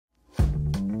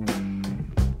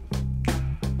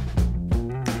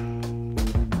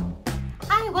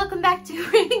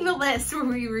Making the List, where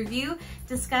we review,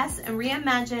 discuss, and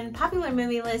reimagine popular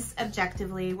movie lists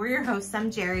objectively. We're your hosts. I'm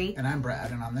Jerry. And I'm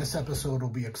Brad. And on this episode, we'll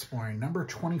be exploring number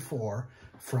 24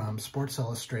 from Sports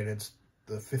Illustrated's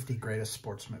The 50 Greatest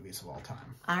Sports Movies of All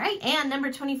Time. All right. And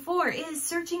number 24 is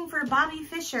Searching for Bobby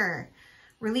Fischer,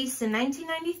 released in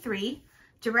 1993,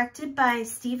 directed by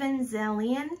Steven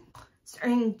Zaillian,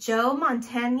 starring Joe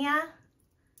Mantegna,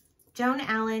 Joan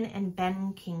Allen, and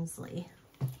Ben Kingsley.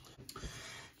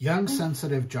 Young,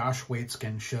 sensitive Josh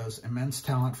Waitzkin shows immense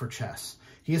talent for chess.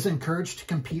 He is encouraged to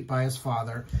compete by his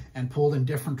father and pulled in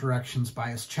different directions by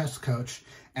his chess coach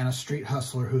and a street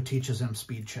hustler who teaches him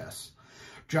speed chess.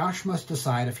 Josh must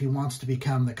decide if he wants to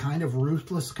become the kind of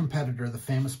ruthless competitor the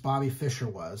famous Bobby Fischer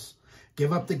was,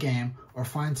 give up the game, or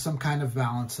find some kind of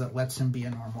balance that lets him be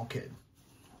a normal kid.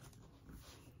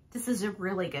 This is a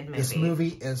really good movie. This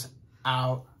movie is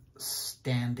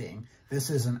outstanding. This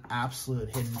is an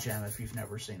absolute hidden gem if you've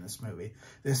never seen this movie.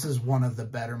 This is one of the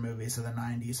better movies of the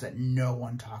 90s that no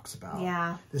one talks about.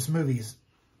 Yeah. This movie's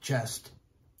just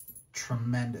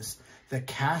tremendous. The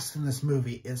cast in this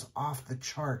movie is off the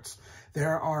charts.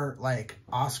 There are like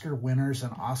Oscar winners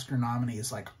and Oscar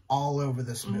nominees like all over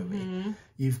this movie. Mm-hmm.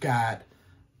 You've got,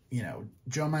 you know,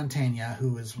 Joe Mantegna,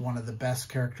 who is one of the best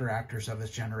character actors of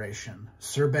his generation.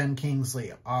 Sir Ben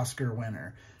Kingsley, Oscar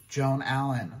winner. Joan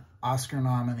Allen, Oscar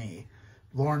nominee.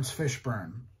 Lawrence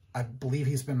Fishburne, I believe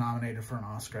he's been nominated for an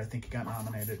Oscar. I think he got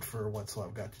nominated for What's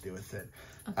Love Got to Do with It.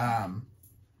 Okay.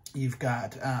 You've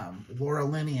got Laura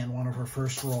Linney in one of her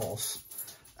first roles.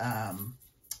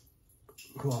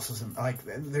 Who else is in? Like,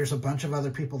 there's a bunch of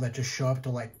other people that just show up to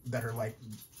like that are like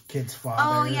kids' fathers.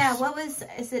 Oh yeah,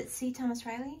 is it C. Thomas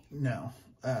Riley? No,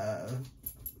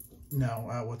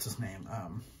 what's his name? I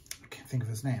can't think of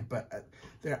his name, but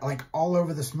they're like all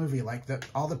over this movie. Like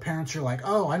all the parents are like,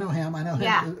 oh, I know him, I know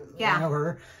him, I know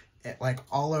her, like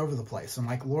all over the place. And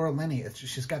like Laura Linney,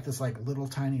 she's got this like little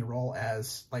tiny role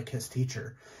as like his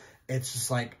teacher. It's just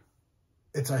like,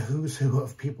 it's a who's who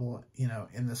of people, you know,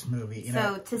 in this movie. You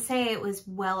know, to say it was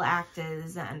well acted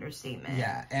is an understatement.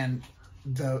 Yeah, and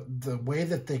the way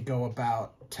that they go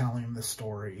about telling the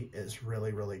story is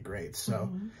really, really great.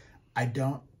 So I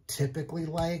don't typically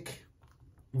like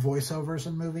voiceovers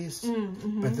in movies,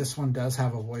 but this one does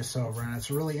have a voiceover, and it's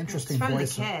a really interesting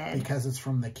voice because it's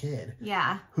from the kid.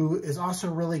 Yeah, who is also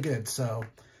really good. So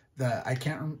I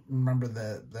can't remember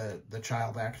the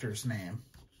child actor's name.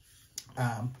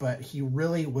 But he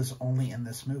really was only in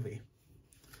this movie.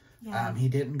 Yeah. He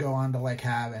didn't go on to like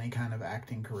have any kind of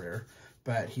acting career,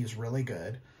 but he's really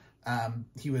good.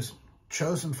 He was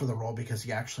chosen for the role because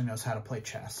he actually knows how to play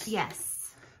chess.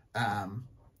 Yes.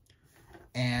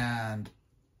 And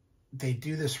they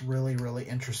do this really, really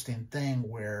interesting thing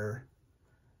where,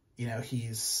 you know,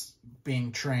 he's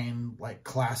being trained like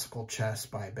classical chess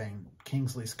by Ben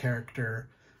Kingsley's character,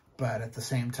 but at the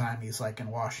same time, he's like in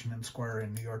Washington Square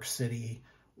in New York City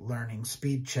learning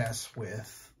speed chess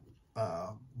with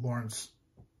Lawrence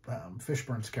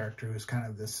Fishburne's character, who's kind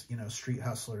of this, you know, street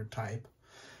hustler type.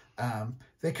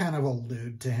 They kind of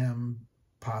allude to him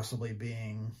possibly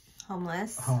being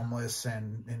homeless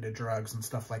and into drugs and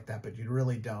stuff like that, but you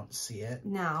really don't see it.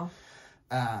 No.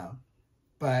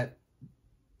 But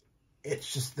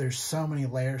it's just, there's so many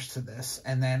layers to this.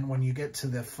 And then when you get to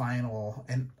the final,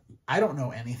 and I don't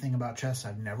know anything about chess.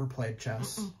 I've never played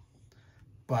chess,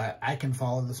 but I can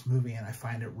follow this movie and I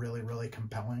find it really, really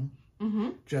compelling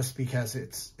just because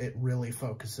it really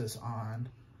focuses on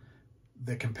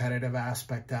the competitive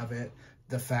aspect of it.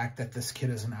 The fact that this kid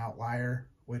is an outlier,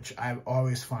 which I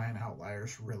always find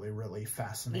outliers really, really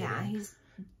fascinating. Yeah, he's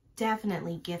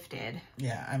definitely gifted.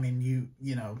 Yeah, I mean,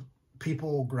 you know,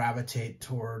 people gravitate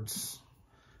towards,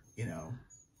 you know,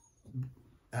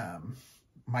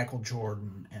 Michael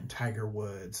Jordan and Tiger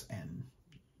Woods and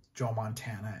Joe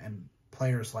Montana and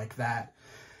players like that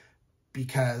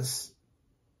because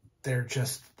they're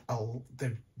just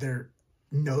they're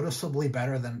noticeably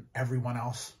better than everyone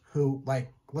else who,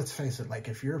 like, let's face it, like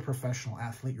if you're a professional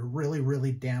athlete, you're really,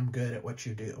 really damn good at what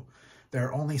you do. There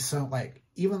are only so, like,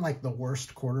 even like the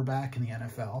worst quarterback in the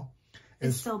NFL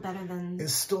is still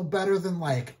better than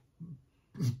like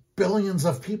billions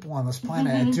of people on this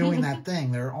planet doing that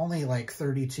thing. There are only like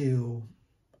 32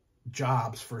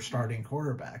 jobs for starting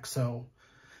quarterback. So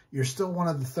you're still one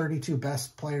of the 32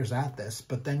 best players at this,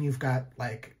 but then you've got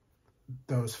like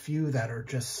those few that are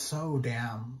just so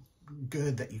damn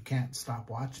good that you can't stop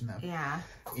watching them. Yeah.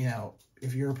 You know,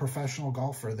 if you're a professional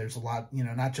golfer, there's a lot, you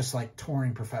know, not just like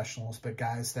touring professionals, but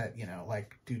guys that, you know,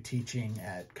 like do teaching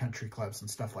at country clubs and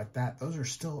stuff like that. Those are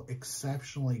still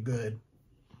exceptionally good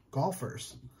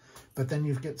golfers. But then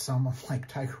you get someone like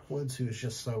Tiger Woods who is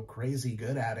just so crazy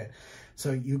good at it.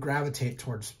 So you gravitate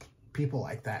towards people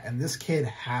like that. And this kid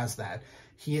has that.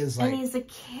 He is like... And he's a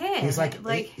kid. He's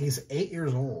he's 8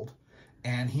 years old.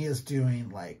 And he is doing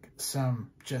like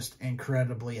some just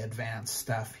incredibly advanced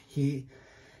stuff. He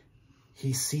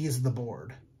sees the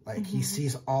board. Like he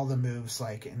sees all the moves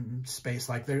like in space.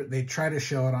 Like they try to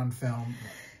show it on film.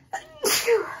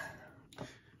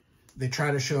 They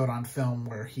try to show it on film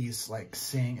where he's like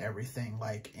seeing everything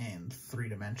like in 3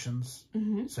 dimensions.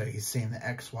 So he's seeing the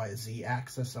X, Y, Z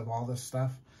axis of all this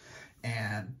stuff,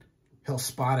 and he'll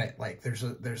spot it. Like there's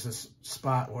this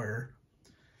spot where,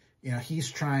 you know,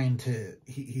 he's trying to,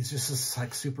 he's just this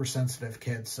like super sensitive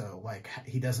kid. So like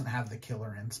he doesn't have the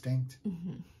killer instinct.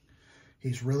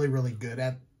 He's really, really good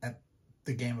at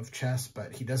the game of chess,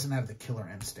 but he doesn't have the killer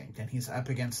instinct. And he's up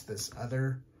against this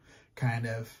other kind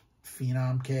of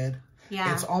phenom kid.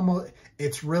 Yeah.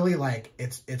 It's really like,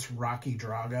 it's Rocky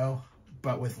Drago,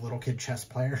 but with little kid chess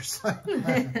players.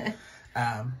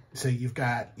 So you've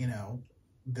got, you know,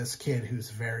 this kid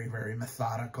who's very, very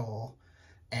methodical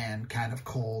and kind of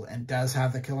cold and does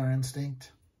have the killer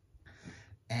instinct.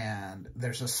 And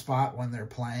there's a spot when they're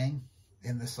playing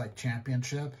in this like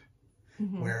championship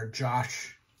where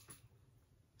Josh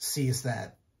sees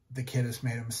that the kid has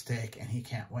made a mistake and he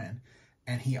can't win.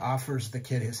 And he offers the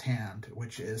kid his hand,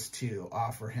 which is to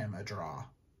offer him a draw.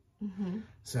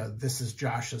 So this is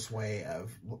Josh's way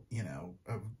of, you know,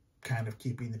 of kind of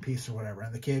keeping the peace or whatever.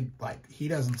 And the kid, like, he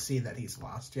doesn't see that he's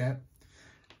lost yet.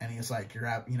 And he's like,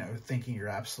 you know, thinking you're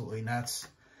absolutely nuts.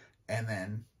 And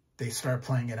then they start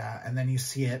playing it out. And then you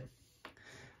see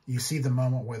the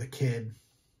moment where the kid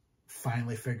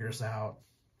finally figures out,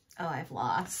 oh, I've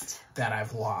lost. That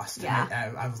I've lost. Yeah.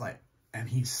 And I was like, and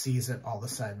he sees it all of a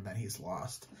sudden that he's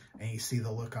lost. And you see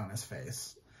the look on his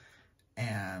face.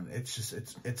 And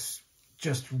it's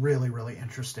just really, really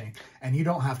interesting. And you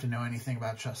don't have to know anything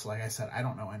about chess. Like I said, I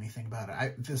don't know anything about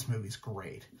it. This movie's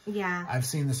great. Yeah. I've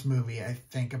seen this movie, I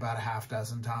think, about a half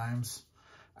dozen times.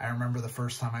 I remember the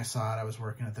first time I saw it, I was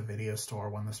working at the video store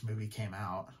when this movie came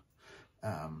out.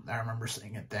 I remember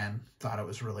seeing it then, thought it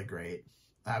was really great.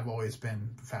 I've always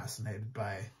been fascinated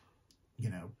by, you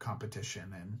know,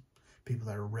 competition and people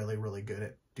that are really, really good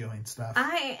at doing stuff.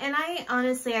 I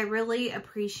honestly, I really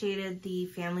appreciated the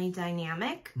family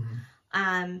dynamic.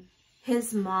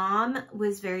 His mom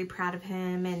was very proud of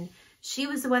him, and she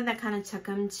was the one that kind of took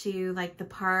him to like the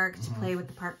park to play with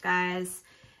the park guys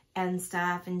and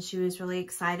stuff, and she was really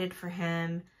excited for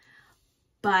him.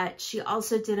 But she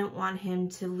also didn't want him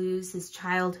to lose his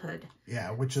childhood.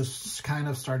 Yeah, which is kind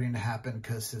of starting to happen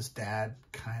because his dad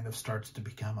kind of starts to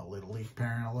become a Little League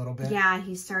parent a little bit. Yeah,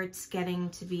 he starts getting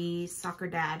to be soccer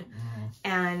dad.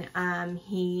 And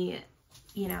he,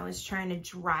 you know, is trying to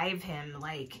drive him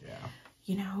like,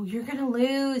 you know, you're going to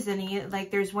lose. And he,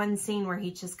 like, there's one scene where he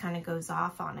just kind of goes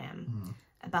off on him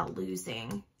about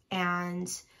losing.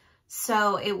 And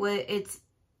so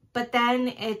but then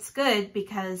it's good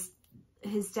because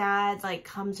his dad like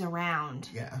comes around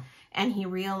and he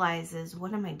realizes,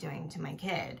 what am I doing to my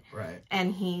kid? Right.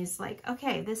 And he's like,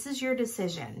 okay, this is your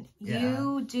decision.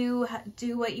 You do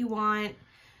what you want.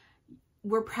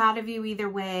 We're proud of you either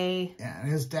way. Yeah.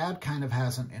 And his dad kind of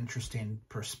has an interesting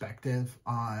perspective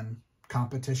on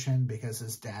competition because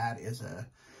his dad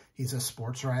he's a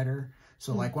sports writer.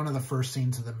 So like one of the first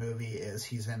scenes of the movie is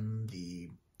he's in the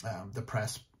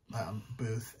press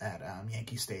booth at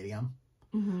Yankee Stadium.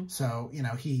 So, you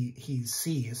know, he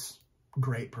sees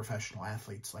great professional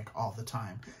athletes like all the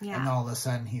time. And all of a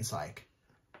sudden he's like,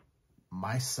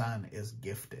 my son is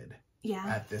gifted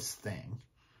at this thing.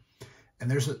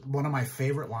 And there's one of my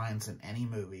favorite lines in any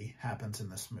movie happens in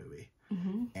this movie.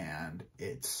 And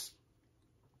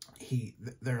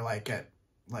they're like at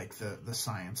like the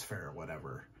science fair or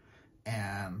whatever.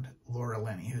 And Laura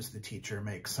Linney, who's the teacher,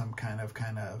 makes some kind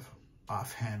of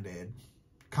offhanded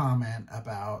comment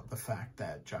about the fact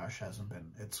that Josh hasn't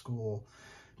been at school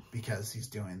because he's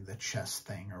doing the chess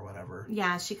thing or whatever.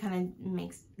 Yeah, she kind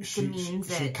of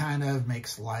she kind of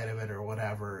makes light of it or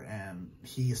whatever, and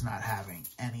he's not having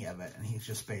any of it, and he's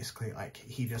just basically like,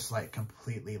 he just like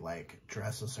completely like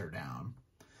dresses her down,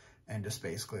 and just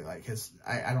basically like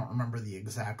I don't remember the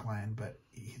exact line, but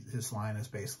his line is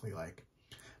basically like,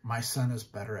 my son is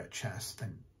better at chess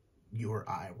than you or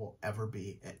I will ever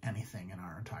be at anything in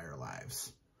our entire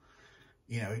lives.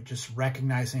 You know, just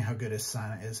recognizing how good his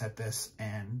son is at this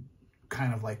and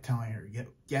kind of like telling her,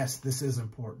 yes, this is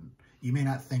important. You may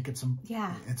not think it's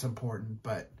important,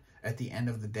 but at the end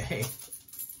of the day,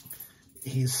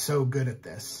 he's so good at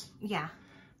this. Yeah.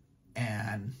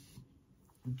 And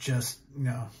just, you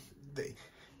know,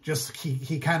 just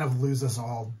he kind of loses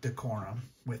all decorum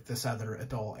with this other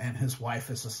adult, and his wife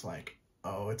is just like,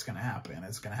 oh, it's gonna happen,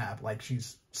 like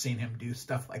she's seen him do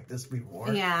stuff like this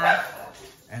before, Yeah,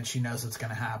 and she knows it's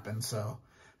gonna happen. So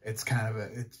it's kind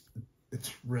of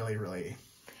it's really, really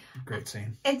great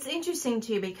scene. it's interesting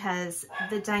too because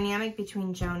the dynamic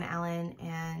between Joan Allen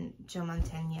and Joe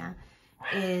Mantegna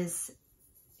is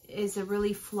a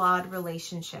really flawed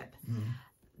relationship.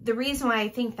 The reason why I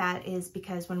think that is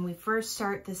because when we first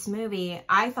start this movie,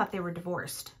 I thought they were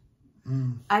divorced.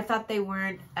 I thought they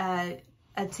weren't a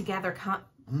together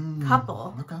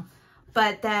couple. Okay.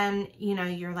 But then, you know,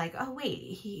 you're like, oh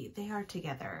wait, they are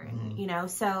together, and you know,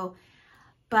 so,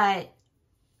 but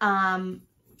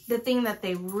the thing that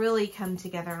they really come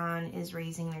together on is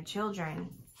raising their children,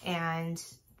 and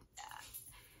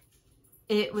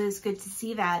it was good to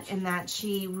see that, and that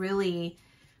she really,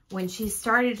 when she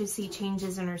started to see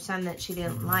changes in her son that she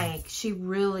didn't like, she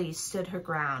really stood her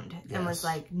ground and was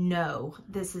like, no,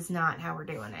 this is not how we're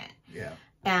doing it. Yeah.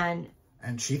 And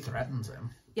she threatens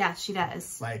him. Yeah, she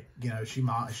does. Like, you know,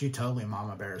 she totally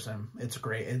mama bears him. It's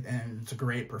great. And it's a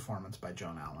great performance by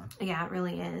Joan Allen. Yeah, it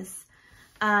really is.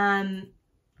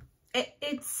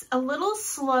 It's a little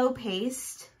slow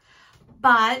paced,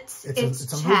 but it's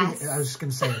a chess. movie. I was just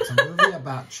going to say, it's a movie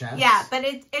about chess. Yeah, but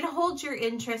it holds your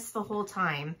interest the whole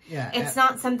time. Yeah. It's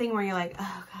not something where you're like,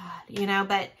 oh God, you know,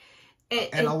 but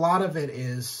a lot of it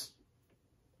is,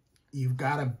 you've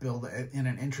got to build it in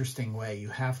an interesting way. You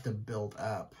have to build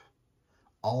up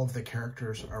all of the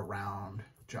characters around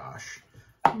Josh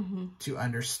to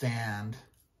understand,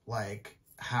 like,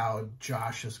 how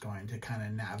Josh is going to kind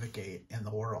of navigate in the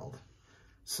world.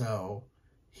 So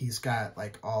he's got,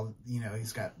 like, all, you know,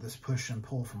 he's got this push and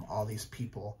pull from all these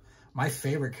people. My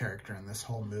favorite character in this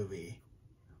whole movie,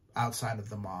 outside of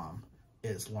the mom,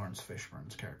 is Lawrence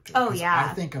Fishburne's character. Oh, yeah.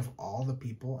 I think of all the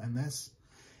people in this,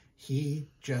 he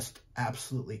just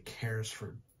absolutely cares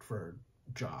for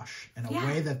Josh in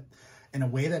a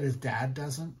way that his dad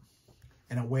doesn't,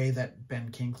 in a way that Ben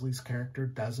Kingsley's character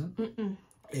doesn't.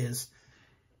 Is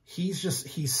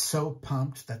he's so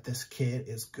pumped that this kid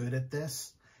is good at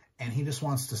this, and he just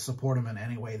wants to support him in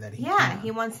any way that he can. Yeah, he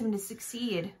wants him to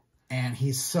succeed. And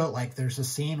he's so, like, there's a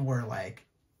scene where, like,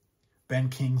 Ben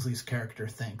Kingsley's character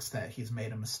thinks that he's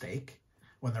made a mistake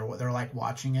when they're like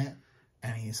watching it,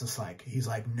 and he's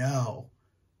like, no,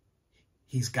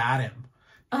 he's got him.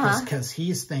 Because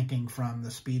he's thinking from the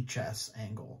speed chess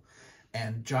angle.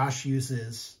 And Josh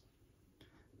uses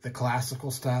the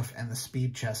classical stuff and the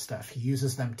speed chess stuff. He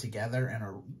uses them together in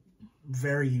a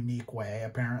very unique way,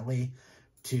 apparently,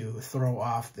 to throw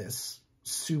off this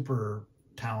super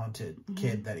talented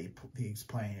kid that he's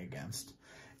playing against.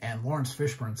 And Lawrence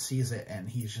Fishburne sees it, and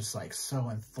he's just, like,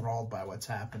 so enthralled by what's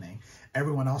happening.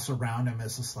 Everyone else around him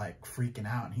is just, like, freaking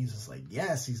out. And he's just like,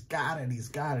 yes, he's got it. And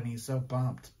he's so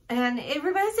pumped. And it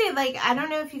reminds me, like, I don't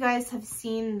know if you guys have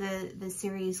seen the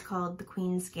series called The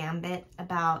Queen's Gambit,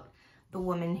 about the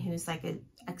woman who's, like, an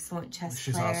excellent chess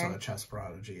player. She's also a chess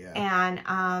prodigy, yeah.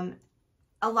 And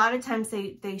a lot of times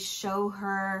they show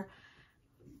her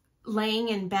laying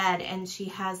in bed, and she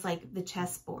has, like, the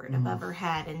chessboard above her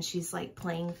head, and she's, like,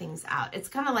 playing things out. It's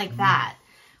kind of like that,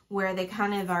 where they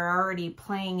kind of are already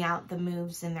playing out the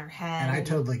moves in their head. And I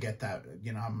totally get that.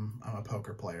 You know, I'm a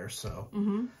poker player, so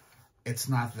it's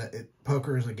not that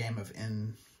poker is a game of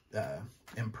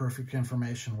imperfect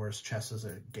information, whereas chess is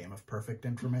a game of perfect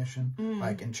information.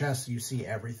 Like, in chess, you see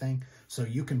everything, so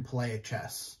you can play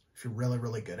chess if you're really,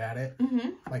 really good at it,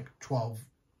 like 12,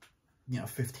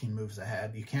 15 moves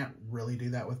ahead. You can't really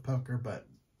do that with poker, but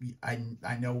I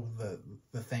know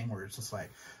the thing where it's just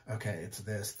like, okay, it's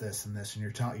this, and this, and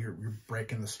you're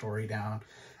breaking the story down,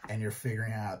 and you're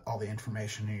figuring out all the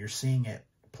information, and you're seeing it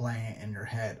playing in your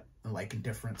head, like, in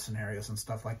different scenarios and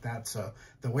stuff like that. So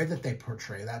the way that they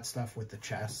portray that stuff with the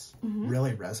chess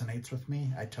really resonates with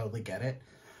me. I totally get it.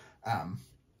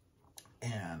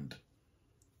 And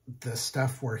the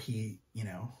stuff where he,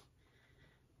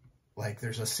 like,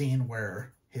 there's a scene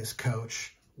where his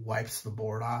coach wipes the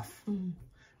board off,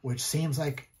 which seems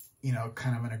like,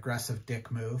 kind of an aggressive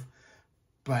dick move,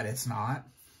 but it's not,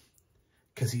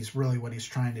 because what he's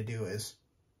trying to do is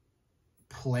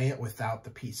play it without the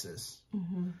pieces,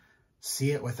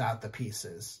 see it without the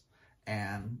pieces,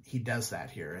 and he does that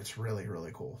here. It's really,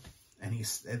 really cool. And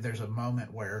there's a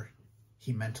moment where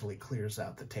he mentally clears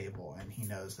out the table, and he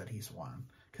knows that he's won,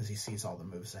 because he sees all the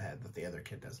moves ahead that the other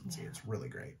kid doesn't see. It's really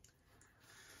great.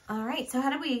 All right, so how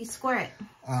do we score it?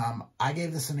 I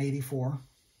gave this an 84.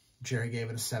 Jerry gave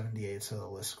it a 78, so the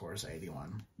list score is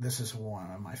 81. This is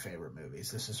one of my favorite movies.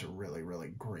 This is a really, really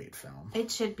great film. It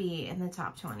should be in the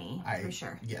top 20 for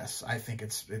sure. Yes, I think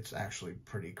it's actually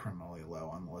pretty criminally low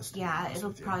on the list. Yeah,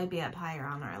 it'll probably be up higher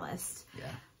on our list.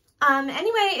 Yeah.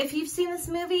 Anyway, if you've seen this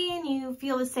movie and you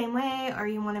feel the same way, or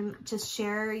you want to just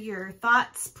share your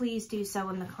thoughts, please do so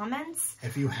in the comments.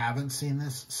 If you haven't seen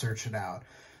this, search it out.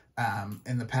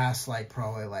 In the past,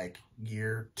 probably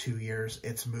year, 2 years,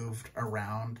 it's moved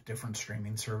around different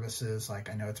streaming services. I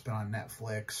know it's been on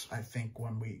Netflix. I think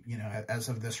when we, as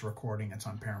of this recording, it's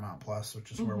on Paramount Plus,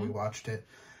 which is where we watched it.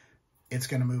 It's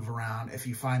going to move around. If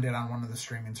you find it on one of the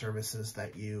streaming services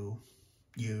that you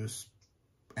use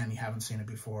and you haven't seen it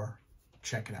before,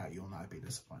 check it out. You will not be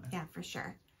disappointed. Yeah, for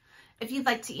sure. If you'd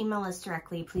like to email us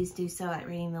directly, please do so at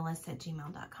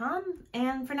ratingthelist@gmail.com.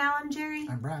 And for now, I'm Jerry.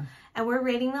 I'm Brad. And we're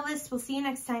Rating the List. We'll see you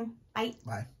next time. Bye.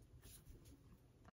 Bye.